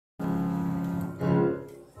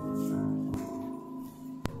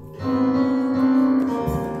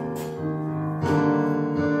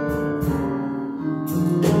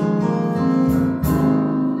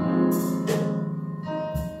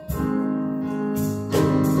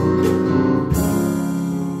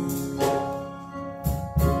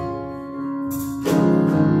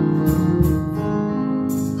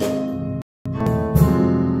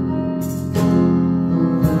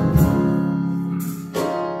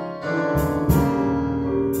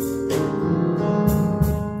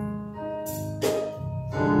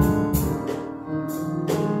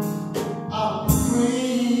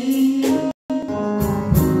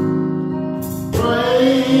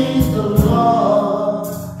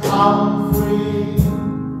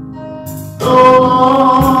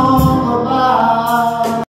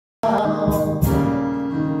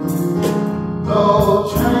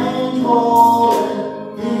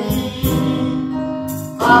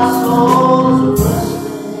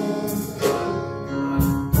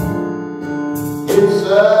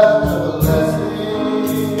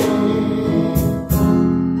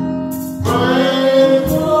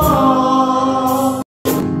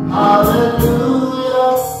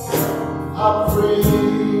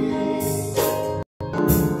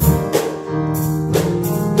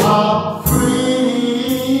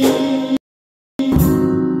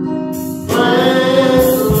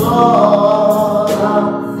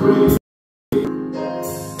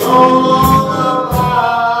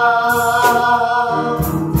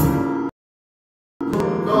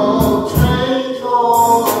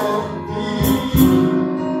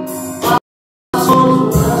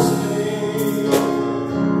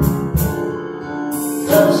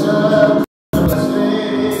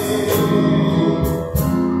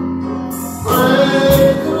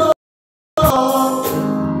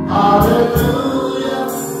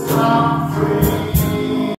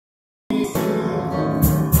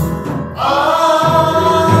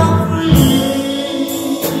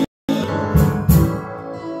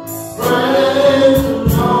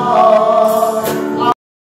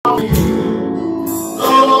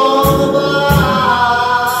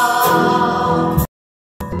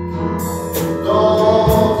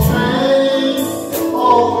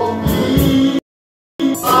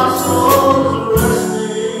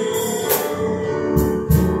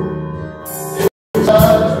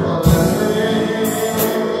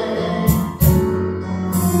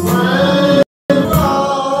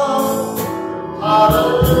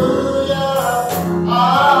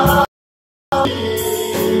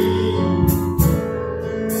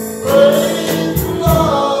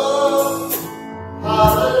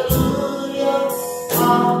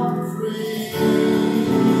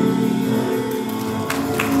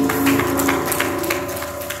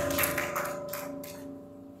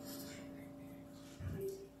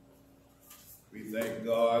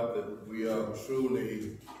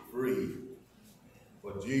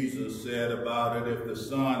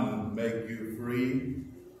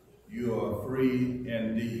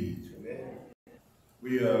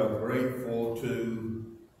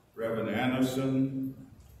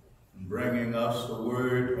Bringing us the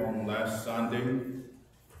word on last Sunday.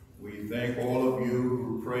 We thank all of you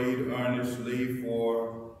who prayed earnestly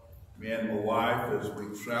for me and my wife as we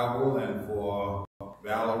travel, and for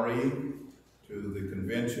Valerie to the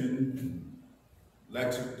convention in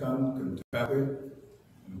Lexington, Kentucky.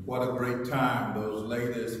 And what a great time those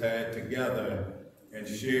ladies had together and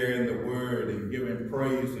sharing the word and giving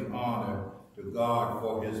praise and honor to God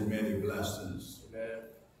for his many blessings. Amen.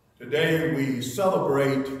 Today we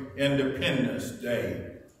celebrate Independence Day.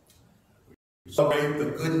 We celebrate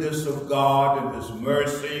the goodness of God and his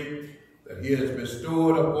mercy that he has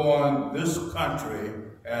bestowed upon this country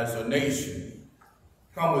as a nation.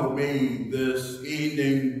 Come with me this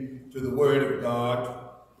evening to the Word of God,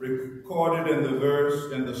 recorded in the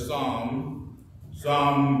verse in the Psalm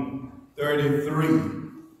 33.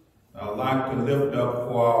 I'd like to lift up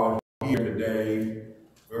for our here today,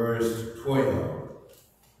 verse 12.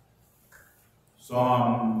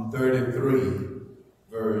 Psalm 33,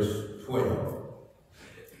 verse 12.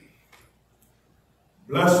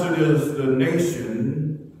 Blessed is the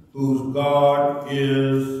nation whose God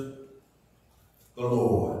is the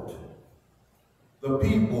Lord, the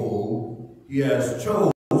people he has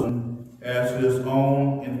chosen as his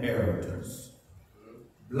own inheritance.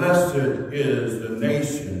 Blessed is the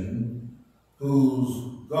nation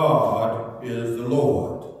whose God is the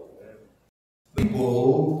Lord, the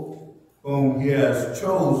people whom he has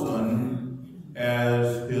chosen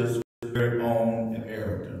as his very own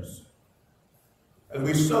inheritance. As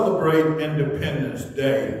we celebrate Independence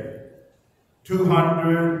Day,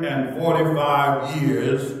 245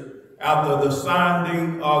 years after the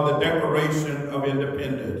signing of the Declaration of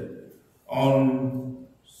Independence on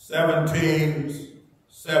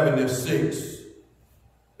 1776,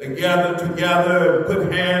 they gathered together and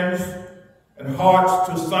put hands and hearts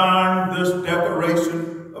to sign this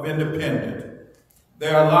Declaration of Independence.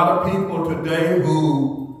 There are a lot of people today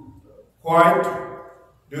who quite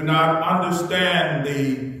do not understand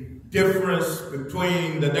the difference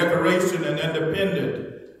between the Declaration and Independence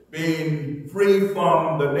being free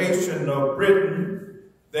from the nation of Britain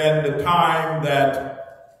than the time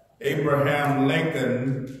that Abraham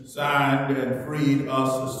Lincoln signed and freed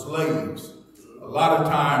us as slaves. A lot of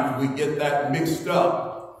times we get that mixed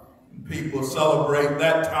up. People celebrate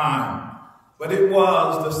that time. But it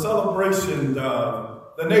was the celebration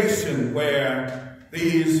of the nation where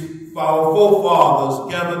these our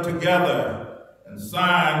forefathers gathered together and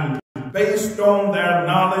signed based on their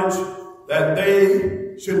knowledge that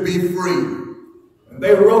they should be free. And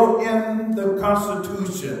they wrote in the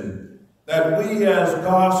Constitution that we as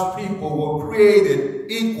God's people were created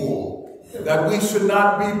equal, that we should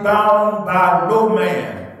not be bound by no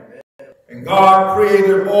man. And God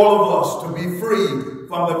created all of us to be free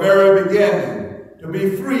from the very beginning, to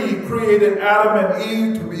be free, created Adam and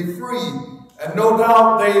Eve to be free. And no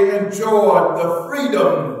doubt they enjoyed the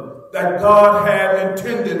freedom that God had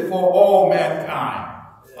intended for all mankind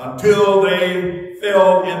until they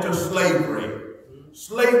fell into slavery.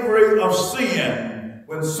 Slavery of sin,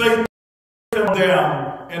 when Satan took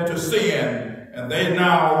them into sin, and they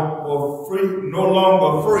now were free, no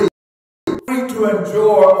longer free to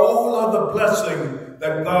enjoy all of the blessing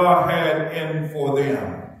that God had in for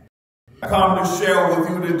them. I come to share with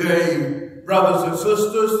you today, brothers and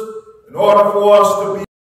sisters, in order for us to be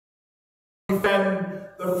in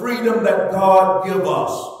the freedom that God gives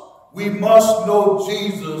us, we must know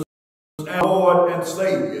Jesus as Lord and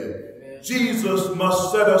Savior. Amen. Jesus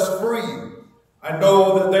must set us free. I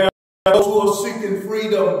know that there are those who are seeking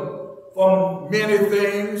freedom from many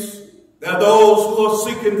things. There are those who are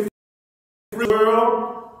seeking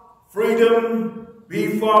freedom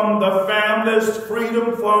be from the families,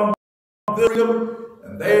 freedom from freedom,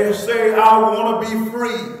 and they say, I want to be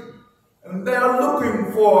free. And they're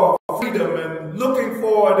looking for freedom and looking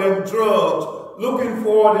for it in drugs, looking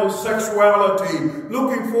for it in sexuality,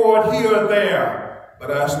 looking for it here and there.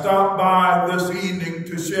 But I stopped by this evening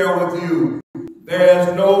to share with you,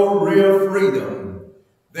 there's no real freedom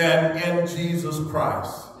than in Jesus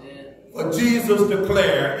Christ. For Jesus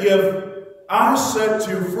declared, if I set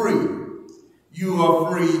you free, you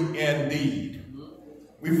are free indeed.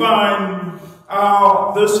 We find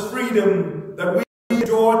this freedom that we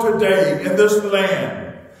enjoy today in this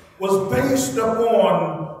land was based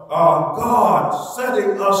upon God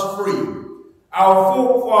setting us free. Our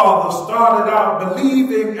forefathers started out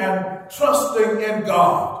believing and trusting in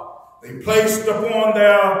God. They placed upon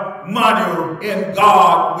their motto, in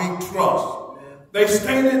God we trust. They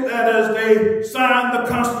stated that as they signed the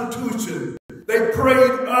Constitution, they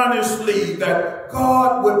prayed earnestly that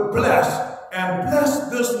God would bless and bless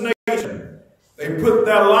this nation. They put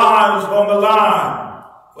their lives on the line,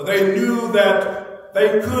 for they knew that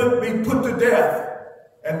they could be put to death,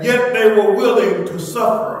 and yet they were willing to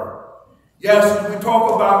suffer. Yes, as we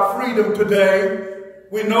talk about freedom today,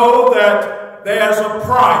 we know that there's a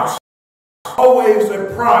price, always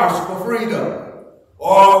a price for freedom.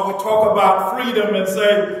 Or we talk about freedom and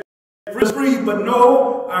say, free, but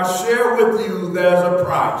no, I share with you there's a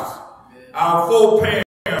price. Our foreparents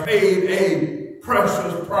paid a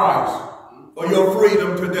precious price for your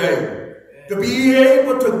freedom today. To be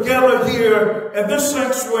able to gather here in this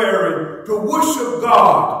sanctuary to worship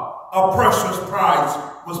God, a precious price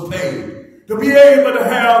was paid. To be able to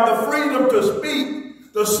have the freedom to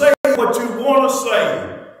speak, to say what you want to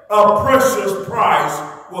say, a precious price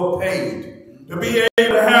was paid. To be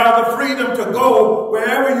able to have the freedom to go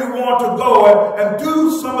wherever you want to go and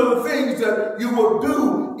do some of the things that you will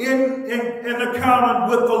do in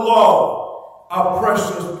accordance with the law. A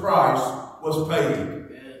precious price was paid.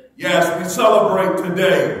 Yes, we celebrate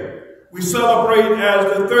today. We celebrate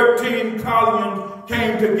as the 13 colonies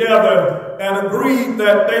came together and agreed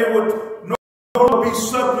that they would no longer be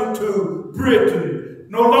subject to Britain,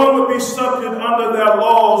 no longer be subject under their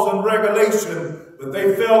laws and regulations. But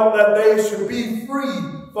they felt that they should be free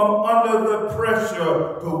from under the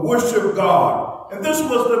pressure to worship God. And this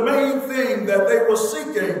was the main thing that they were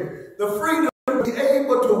seeking, the freedom to be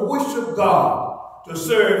able to worship God, to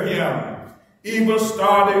serve Him. Even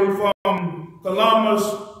starting from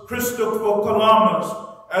Christopher Columbus,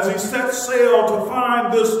 as he set sail to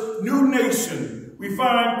find this new nation, we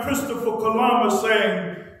find Christopher Columbus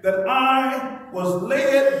saying that I was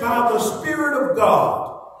led by the Spirit of God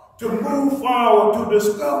to move forward to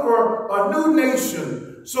discover a new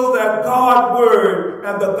nation so that God's word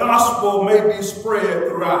and the gospel may be spread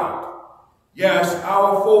throughout. Yes,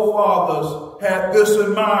 our forefathers had this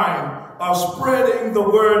in mind of spreading the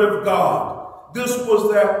word of God. This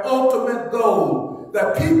was their ultimate goal,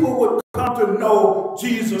 that people would come to know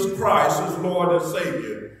Jesus Christ as Lord and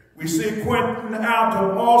Savior. We see Quentin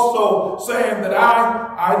Alton also saying that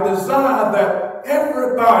I desire that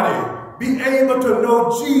everybody be able to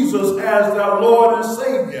know Jesus as their Lord and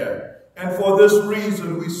Savior. And for this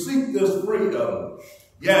reason, we seek this freedom.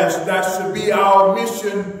 Yes, that should be our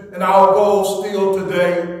mission and our goal still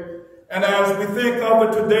today. And as we think of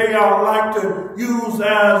it today, I would like to use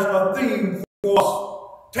as a theme for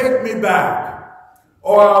us, Take Me Back.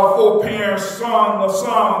 Or our foreparents sung a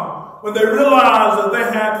song when they realized that they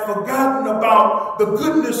had forgotten about the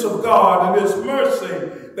goodness of God and His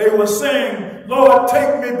mercy. They were saying, Lord,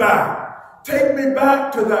 take me back. Take me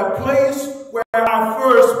back to that place where I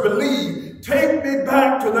first believed. Take me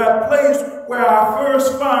back to that place where I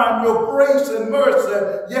first find your grace and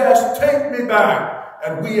mercy. Yes, take me back.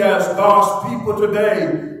 And we as God's people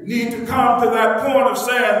today need to come to that point of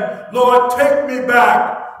saying, Lord, take me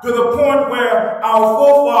back to the point where our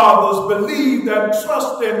forefathers believed and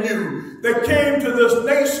trusted in you. They came to this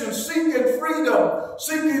nation seeking freedom,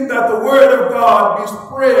 seeking that the word of God be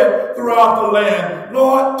spread throughout the land.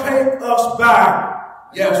 Lord, take us back.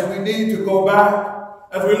 Yes, we need to go back.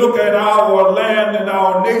 As we look at our land and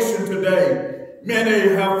our nation today, many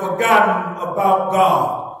have forgotten about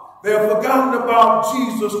God. They have forgotten about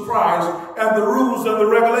Jesus Christ and the rules and the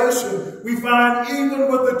regulations. We find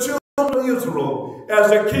even with the children of Israel, as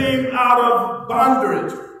they came out of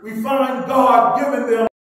bondage, we find God giving them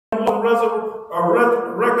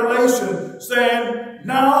a regulation saying,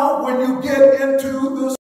 now when you get into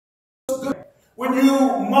this, when you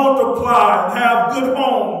multiply and have good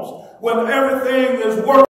homes, when everything is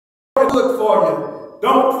working good for you,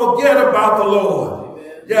 don't forget about the Lord.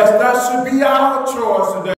 Yes, that should be our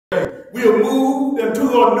choice today. We have moved into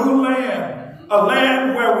a new land, a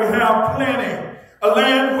land where we have plenty, a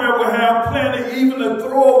land where we have plenty even to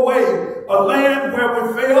throw away, a land where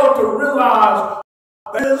we fail to realize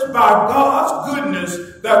that it is by God's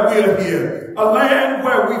goodness that we are here, a land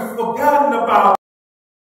where we've forgotten about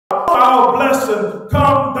our blessing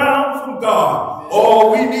come down from God.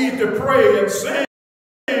 Oh, we need to pray and sing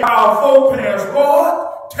our foreparents,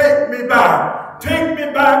 Lord, take me back. Take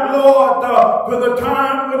me back, Lord, to the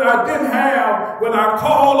time when I didn't have, when I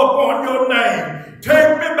called upon your name.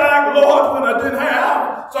 Take me back, Lord, when I didn't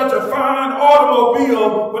have such a fine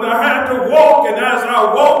automobile, when I had to walk, and as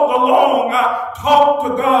I walked along, I talked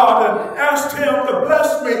to God and asked him to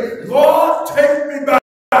bless me. Lord, take me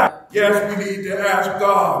back. Yes, we need to ask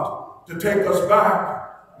God to take us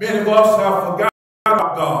back. Many of us have forgotten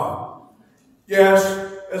about God. Yes,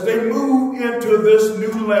 as they move into this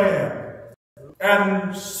new land,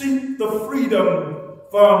 and seek the freedom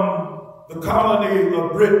from the colony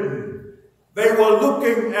of Britain, they were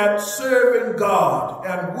looking at serving God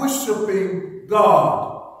and worshiping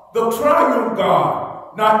God, the triune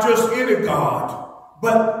God, not just any God,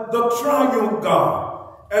 but the triune God.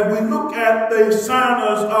 And we look at the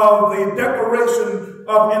signers of the Declaration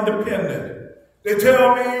of Independence. They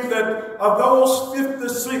tell me that of those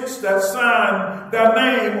 56 that signed their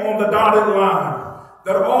name on the dotted line,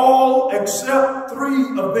 that all except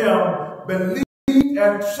 3 of them believe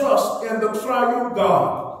and trust in the triune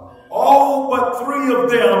God. All but 3 of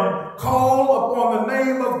them called upon the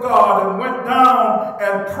name of God and went down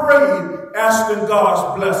and prayed, asking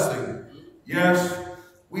God's blessing. Yes,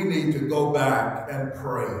 we need to go back and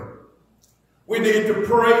pray. We need to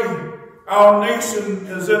pray. Our nation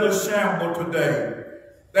is in a shambles today.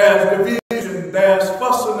 There's division, there's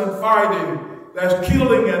fussing and fighting, there's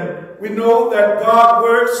killing, and we know that God's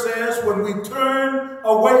word says when we turn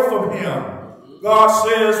away from him, God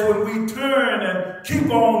says when we turn and keep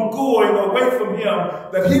on going away from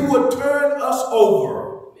him, that he would turn us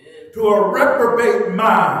over to a reprobate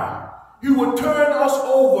mind. He would turn us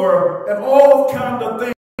over and all kinds of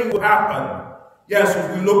things will happen. Yes,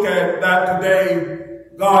 if we look at that today,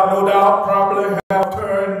 God no doubt probably have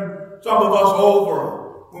turned some of us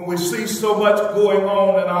over when we see so much going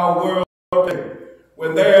on in our world today.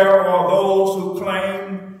 When there are those who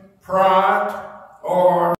claim pride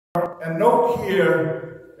and note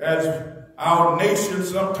here, as our nation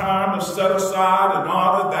sometimes is set aside and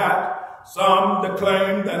honor that, some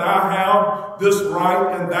claim that I have this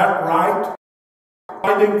right and that right,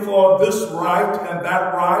 fighting for this right and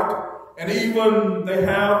that right, and even they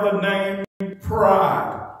have the name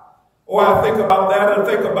pride. Oh, I think about that and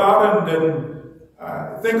think about it, and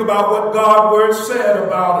I think about what God's word said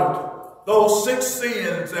about it. Those 6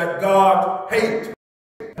 sins that God hates.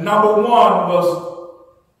 Number 1 was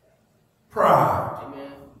pride.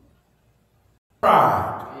 Amen.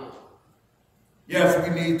 Pride. Amen. Yes,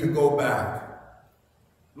 we need to go back.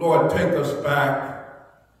 Lord, take us back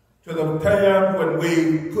to the time when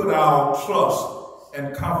we put our trust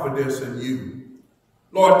and confidence in you.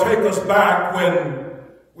 Lord, take us back when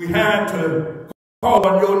we had to call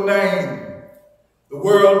on your name. The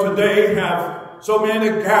world today has so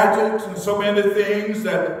many gadgets and so many things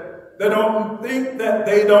that they don't think that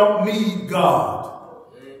they don't need God.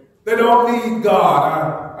 They don't need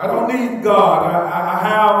God. I don't need God. I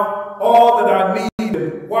have all that I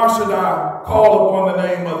need. Why should I call upon the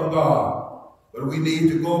name of God? But we need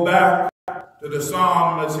to go back to the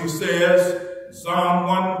Psalm, as he says, Psalm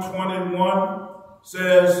 121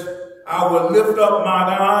 says, I will lift up mine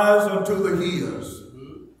eyes unto the hills,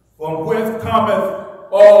 from whence cometh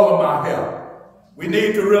all of my help. We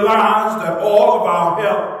need to realize that all of our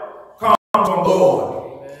help comes from the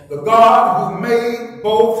Lord, the God who made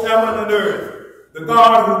both heaven and earth, the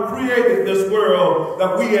God who created this world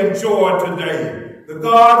that we enjoy today, the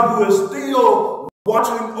God who is still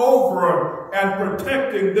watching over and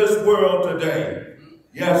protecting this world today.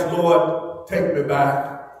 Yes, Lord, take me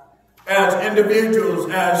back. As individuals,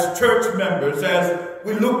 as church members, as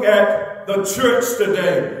we look at the church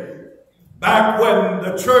today, back when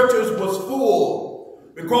the churches was full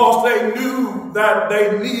because they knew that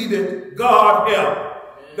they needed God's help.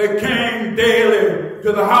 They came daily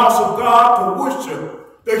to the house of God to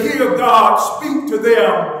worship, to hear God speak to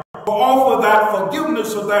them, to offer that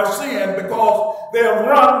forgiveness of their sin because they have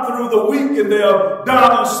run through the week and they have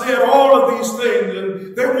done and said all of these things,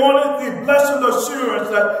 and they wanted the blessed assurance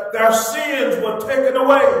that their sins were taken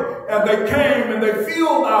away, and they came and they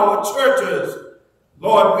filled our churches.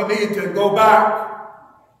 Lord, we need to go back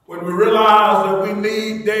when we realize that we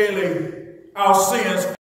need daily our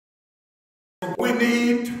sins. We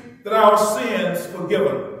need that our sins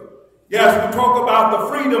forgiven. Yes, we talk about the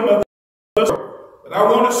freedom of the world, but I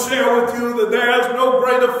want to share with you that there is no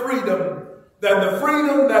greater freedom than the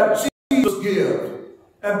freedom that Jesus gives.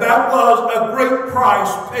 And that was a great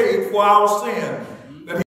price paid for our sin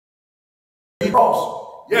that he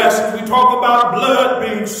crossed. Yes, we talk about blood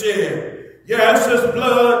being shed. Yes, his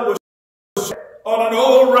blood was shed on an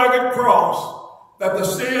old rugged cross that the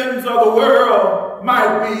sins of the world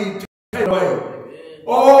might be taken away.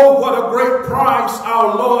 Oh, what a great price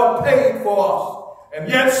our Lord paid for us. And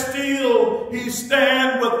yet still he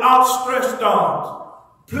stands with outstretched arms,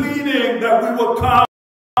 pleading that we will come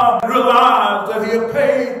and realize that he had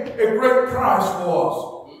paid a great price for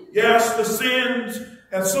us. Yes, the sins,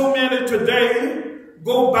 and so many today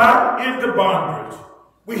go back into bondage.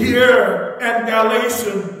 We hear in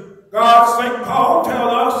Galatians, God, St. Paul tell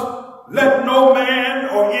us, let no man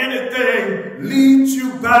or anything lead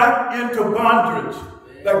you back into bondage,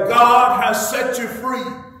 that God has set you free.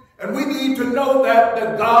 And we need to know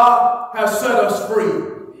that God has set us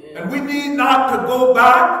free. And we need not to go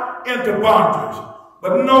back into bondage,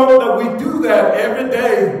 but know that we do that every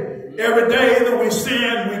day. Every day that we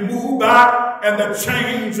sin, we move back and the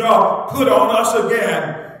chains are put on us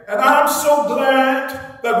again. And I'm so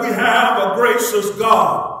glad that we have a gracious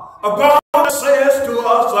God. A God that says to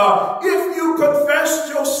us, if you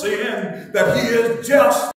confess your sin, that he is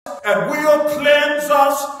just and will cleanse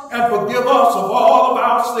us and forgive us of all of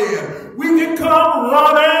our sin. We can come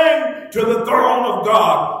running to the throne of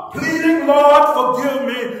God, pleading, Lord, forgive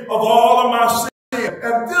me of all of my sin.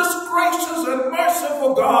 And this gracious and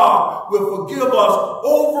merciful God will forgive us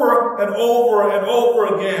over and over and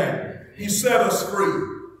over again. He set us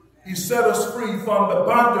free. He set us free from the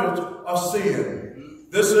bondage of sin.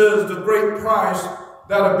 This is the great price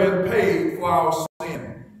that has been paid for our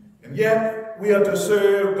sin. And yet we are to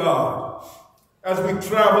serve God. As we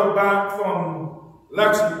traveled back from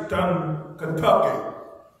Lexington, Kentucky,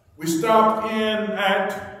 we stopped in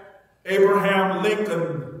at Abraham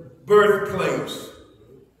Lincoln birthplace.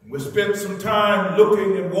 We spent some time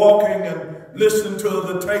looking and walking and listening to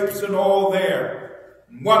the tapes and all there.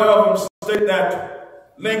 One of them stated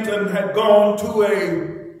that Lincoln had gone to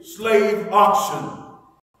a slave auction.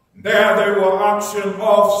 There they were auctioning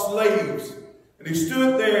off slaves. And he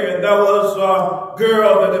stood there, and there was a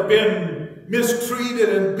girl that had been mistreated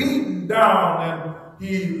and beaten down. And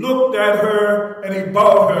he looked at her and he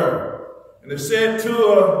bought her. And he said to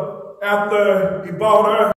her, after he bought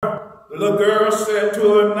her, the little girl said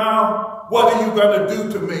to him, now, what are you going to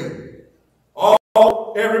do to me?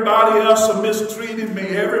 Everybody else have mistreated me.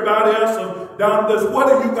 Everybody else have done this.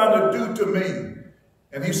 What are you going to do to me?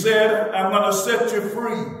 And he said, I'm going to set you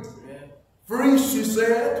free. Yeah. Free, she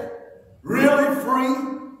said. Really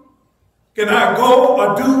free? Can I go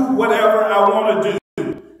or do whatever I want to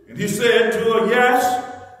do? And he said to her, yes,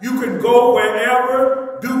 you can go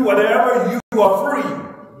wherever, do whatever, you are free.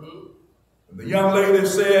 And the young lady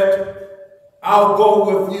said, I'll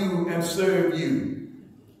go with you and serve you.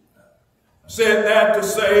 I said that to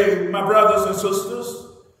say, my brothers and sisters,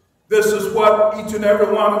 this is what each and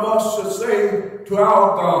every one of us should say to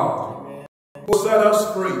our God, who set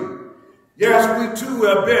us free. Yes, we too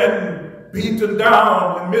have been beaten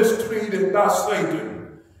down and mistreated by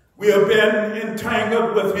Satan. We have been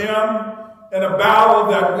entangled with him in a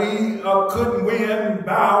battle that we couldn't win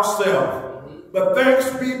by ourselves. But thanks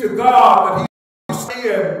be to God that he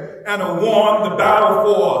stand and won the battle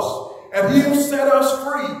for us. And he has set us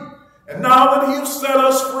free. And now that he has set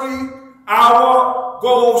us free, our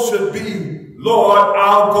goal should be, Lord,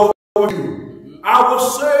 I'll go with you. I will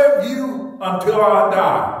serve you until I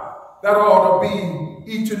die. That ought to be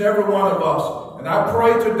each and every one of us. And I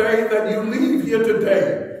pray today that you leave here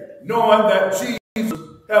today knowing that Jesus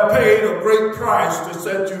has paid a great price to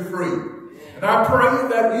set you free. And I pray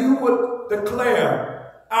that you would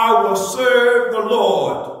declare, I will serve the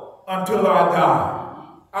Lord until I die.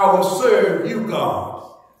 I will serve you, God.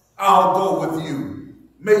 I'll go with you.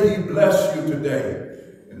 May he bless you today.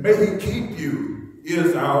 And may he keep you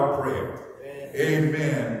is our prayer.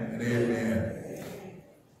 Amen and amen.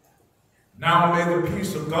 Now may the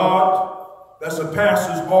peace of God that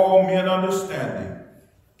surpasses all men understanding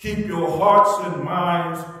keep your hearts and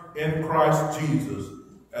minds in Christ Jesus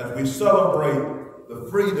as we celebrate the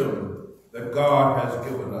freedom that God has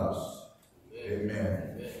given us.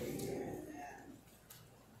 Amen.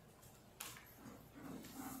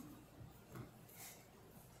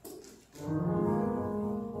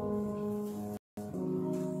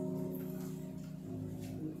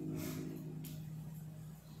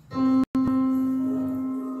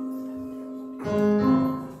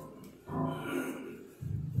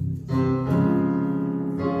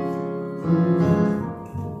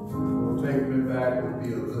 Take me back would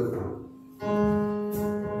be a good one.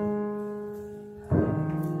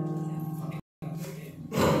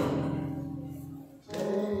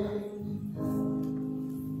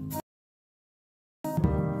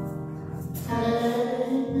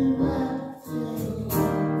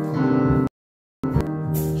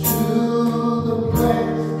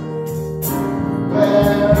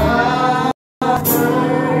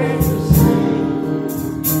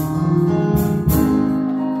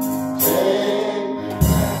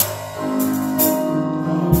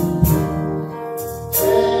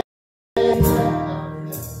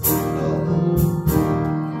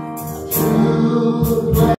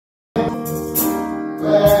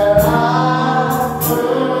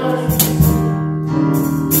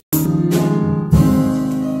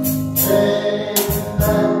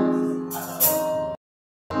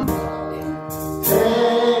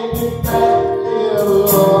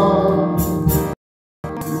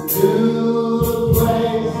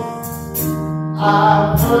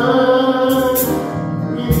 I've heard